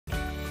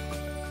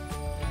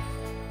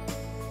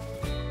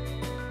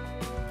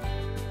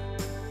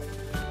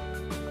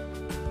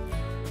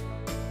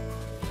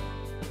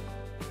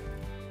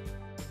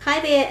Hi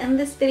there, in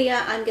this video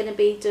I'm going to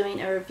be doing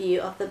a review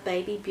of the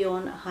Baby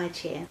Bjorn high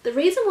chair. The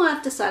reason why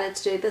I've decided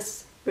to do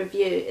this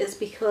review is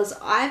because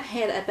I've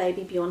had a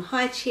Baby Bjorn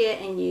high chair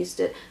and used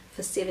it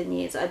for 7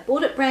 years. I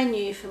bought it brand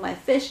new for my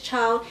first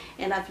child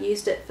and I've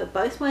used it for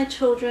both my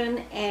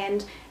children,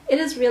 and it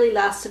has really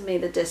lasted me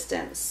the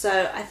distance.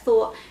 So I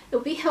thought it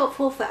would be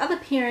helpful for other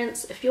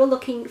parents if you're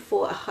looking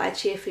for a high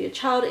chair for your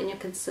child and you're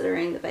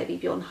considering the Baby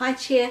Bjorn high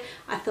chair.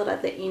 I thought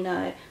I'd let you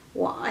know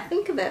what I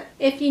think of it.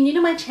 If you're new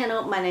to my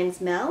channel, my name's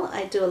Mel.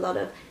 I do a lot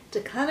of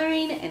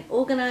decluttering and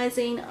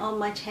organizing on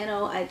my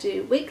channel. I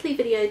do weekly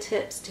video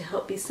tips to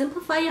help you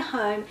simplify your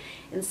home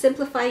and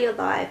simplify your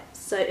life.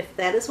 So if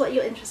that is what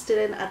you're interested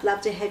in, I'd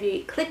love to have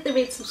you click the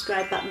red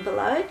subscribe button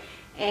below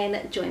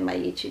and join my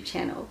YouTube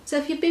channel. So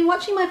if you've been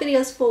watching my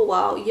videos for a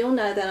while, you'll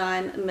know that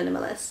I'm a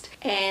minimalist,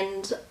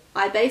 and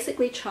I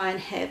basically try and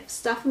have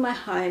stuff in my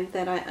home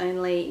that I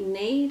only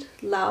need,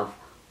 love,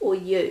 or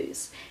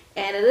use.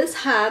 And it is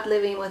hard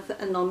living with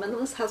a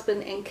non-minimalist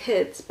husband and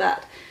kids,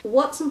 but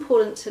what's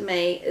important to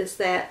me is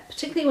that,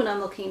 particularly when I'm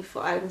looking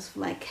for items for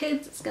my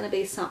kids, it's going to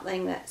be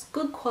something that's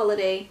good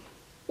quality,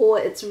 or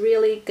it's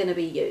really going to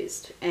be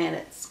used, and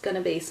it's going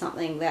to be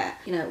something that,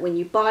 you know, when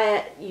you buy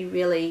it, you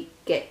really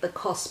get the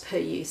cost per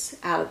use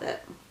out of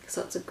it,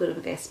 so it's a good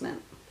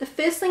investment. The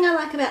first thing I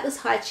like about this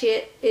high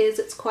chair is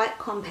it's quite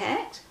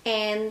compact,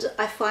 and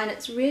I find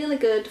it's really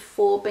good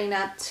for being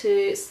able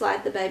to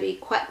slide the baby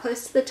quite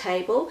close to the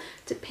table.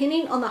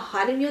 Depending on the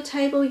height of your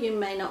table, you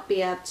may not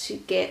be able to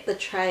get the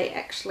tray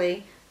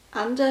actually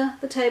under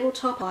the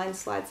tabletop. Mine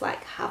slides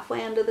like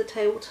halfway under the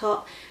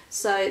tabletop,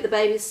 so the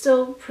baby's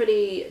still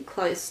pretty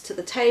close to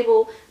the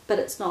table, but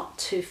it's not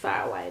too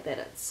far away that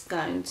it's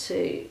going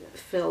to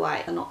feel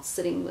like they're not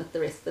sitting with the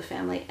rest of the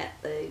family at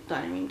the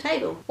dining room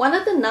table. One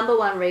of the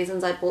 #1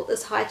 reasons I bought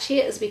this high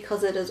chair is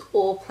because it is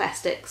all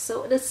plastic,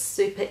 so it is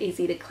super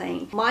easy to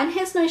clean. Mine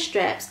has no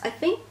straps. I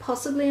think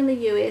possibly in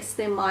the US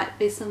there might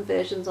be some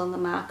versions on the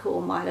market,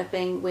 or might have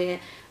been, where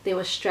there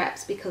were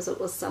straps because it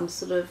was some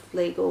sort of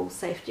legal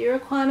safety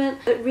requirement.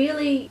 But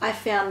really I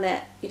found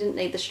that you didn't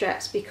need the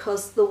straps,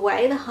 because the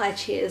way the high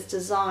chair is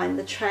designed,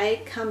 the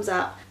tray comes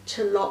up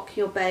to lock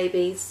your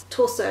baby's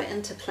torso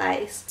into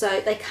place,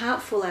 so they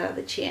can't fall out of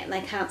the chair and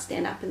they can't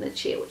stand up in the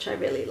chair, which I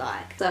really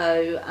like.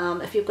 So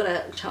if you've got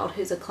a child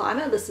who's a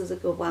climber, this is a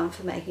good one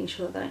for making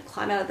sure they don't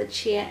climb out of the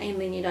chair, and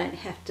then you don't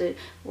have to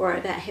worry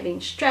about having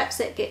straps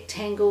that get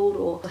tangled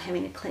or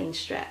having to clean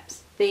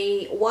straps.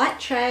 The white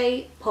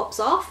tray pops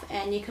off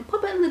and you can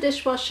pop it in the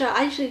dishwasher.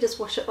 I usually just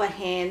wash it by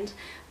hand,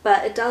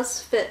 but it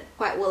does fit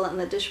quite well in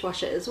the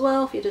dishwasher as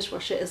well if your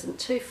dishwasher isn't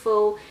too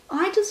full.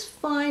 I just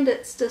find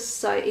it's just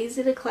so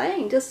easy to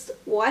clean. Just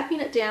wiping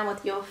it down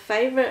with your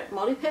favorite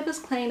multi-purpose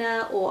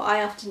cleaner, or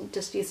I often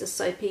just use the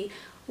soapy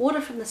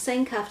water from the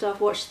sink after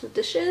I've washed the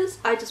dishes.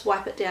 I just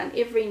wipe it down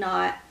every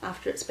night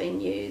after it's been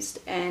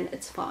used and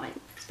it's fine.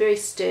 It's very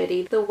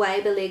sturdy. The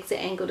way the legs are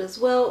angled as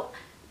well,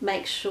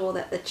 make sure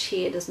that the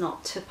chair does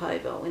not tip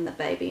over when the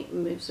baby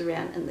moves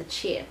around in the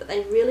chair, but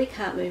they really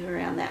can't move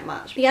around that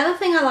much. The other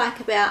thing I like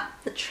about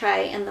the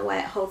tray and the way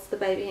it holds the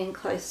baby in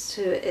close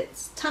to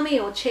its tummy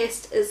or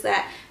chest is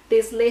that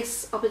there's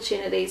less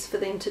opportunities for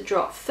them to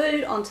drop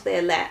food onto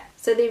their lap.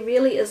 So there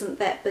really isn't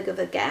that big of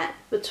a gap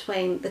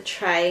between the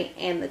tray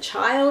and the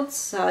child,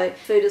 so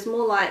food is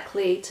more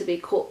likely to be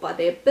caught by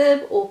their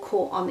bib or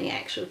caught on the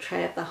actual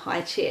tray of the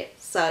high chair.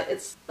 So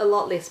it's a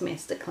lot less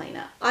mess to clean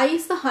up. I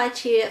used the high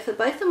chair for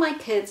both of my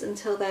kids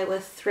until they were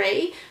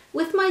 3.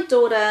 With my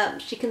daughter,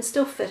 she can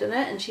still fit in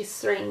it and she's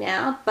 3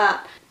 now,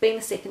 but being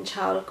the second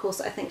child, of course,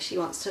 I think she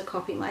wants to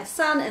copy my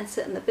son and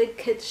sit in the big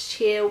kids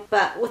chair.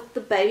 But with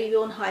the Baby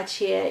Bjorn high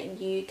chair,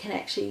 you can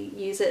actually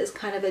use it as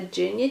kind of a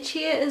junior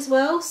chair as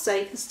well, so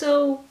you can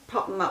still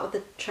prop them up with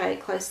the tray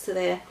close to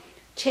their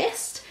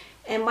chest.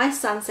 And my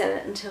son sat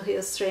it until he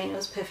was 3 and he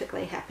was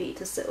perfectly happy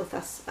to sit with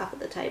us up at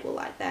the table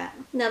like that.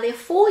 Now there are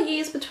 4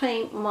 years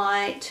between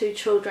my 2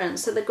 children,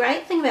 so the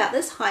great thing about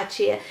this high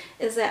chair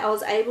is that I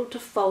was able to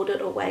fold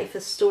it away for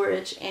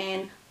storage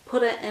and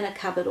put it in a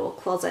cupboard or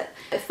closet.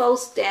 It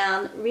folds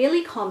down,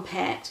 really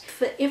compact.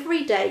 For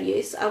everyday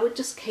use, I would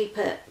just keep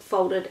it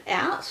folded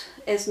out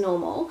as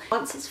normal.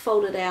 Once it's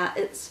folded out,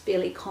 it's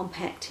fairly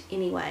compact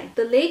anyway.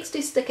 The legs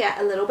do stick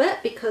out a little bit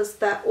because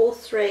they're all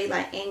 3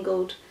 like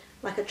angled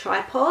like a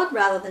tripod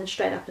rather than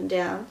straight up and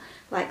down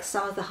like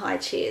some of the high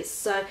chairs.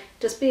 So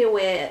just be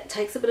aware, it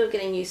takes a bit of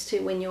getting used to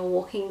when you're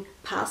walking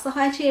past the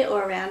high chair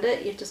or around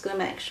it. You've just got to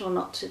make sure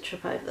not to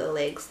trip over the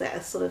legs that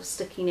are sort of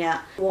sticking out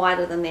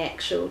wider than the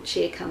actual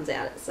chair comes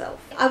out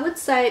itself. I would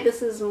say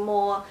this is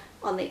more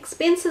on the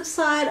expensive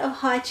side of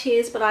high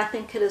chairs, but I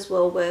think it is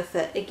well worth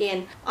it.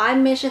 Again, I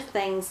measure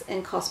things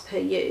in cost per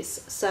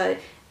use, so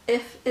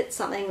if it's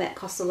something that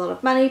costs a lot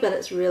of money but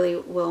it's really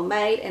well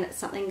made and it's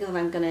something that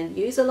I'm going to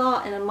use a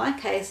lot, and in my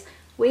case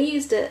we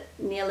used it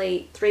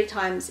nearly 3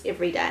 times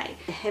every day.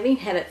 Having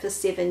had it for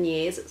 7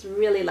 years, it's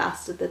really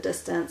lasted the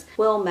distance,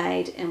 well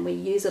made, and we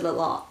use it a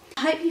lot.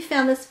 I hope you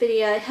found this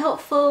video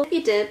helpful. If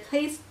you did,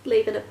 please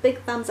leave it a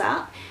big thumbs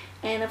up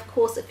And of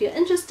course, if you're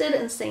interested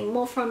in seeing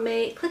more from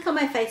me, click on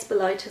my face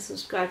below to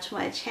subscribe to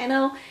my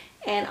channel,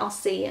 and I'll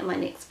see you in my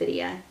next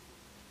video.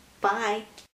 Bye!